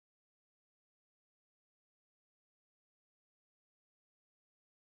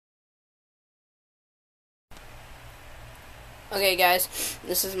Okay guys,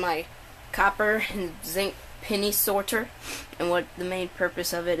 this is my copper and zinc penny sorter, and what the main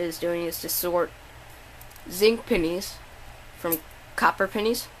purpose of it is doing is to sort zinc pennies from copper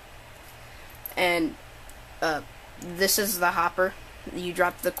pennies. And this is the hopper. You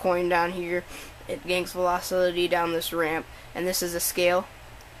drop the coin down here, it gains velocity down this ramp, and this is a scale.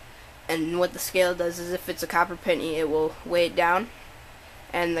 And what the scale does is, if it's a copper penny, it will weigh it down,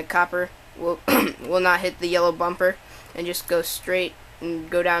 and the copper will will not hit the yellow bumper and just go straight and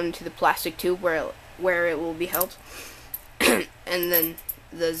go down into the plastic tube where it will be held. And then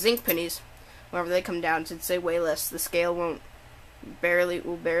the zinc pennies, whenever they come down, since they weigh less, the scale will barely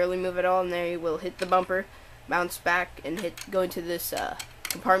move at all, and they will hit the bumper, bounce back, and go into this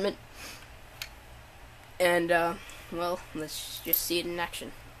compartment. And well, let's just see it in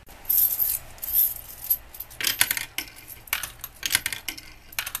action.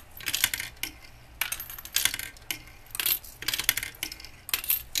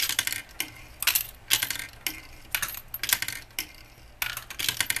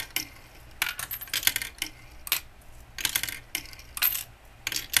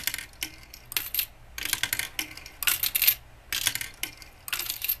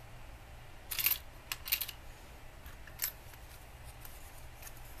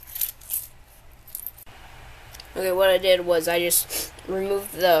 Okay, what I did was I just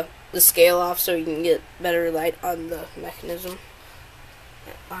removed the scale off so you can get better light on the mechanism.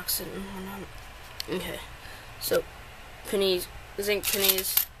 Box it and whatnot. Okay, so pennies, zinc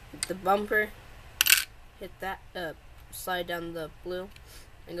pennies, hit the bumper, hit that, slide down the blue,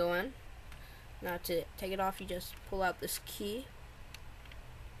 and go in. Now to take it off, you just pull out this key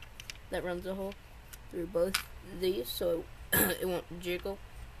that runs a hole through both these, so it won't jiggle.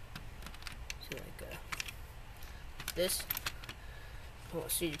 So like this. Oh,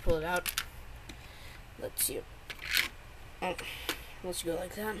 so you pull it out. Let's see. Let's go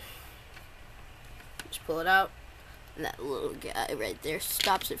like that. Just pull it out, and that little guy right there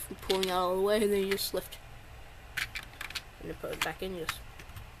stops it from pulling out all the way, and then you just lift. And then put it back in, you just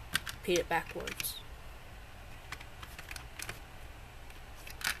repeat it backwards.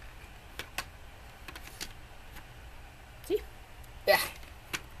 See? Yeah.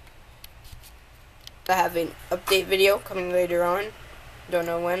 I have an update video coming later on. Don't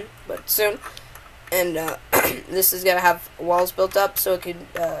know when, but soon. And this is gonna have walls built up, so it could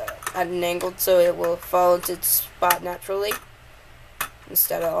at an angle, so it will fall into its spot naturally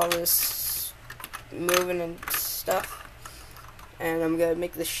instead of all this moving and stuff. And I'm gonna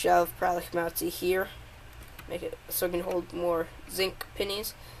make the shelf probably come out to here, make it so it can hold more zinc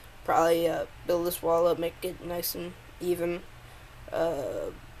pennies. Probably build this wall up, make it nice and even.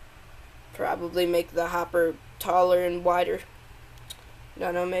 Probably make the hopper taller and wider.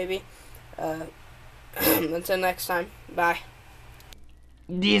 Don't know, maybe. Until next time, bye.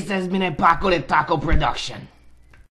 This has been a Paco de Taco production.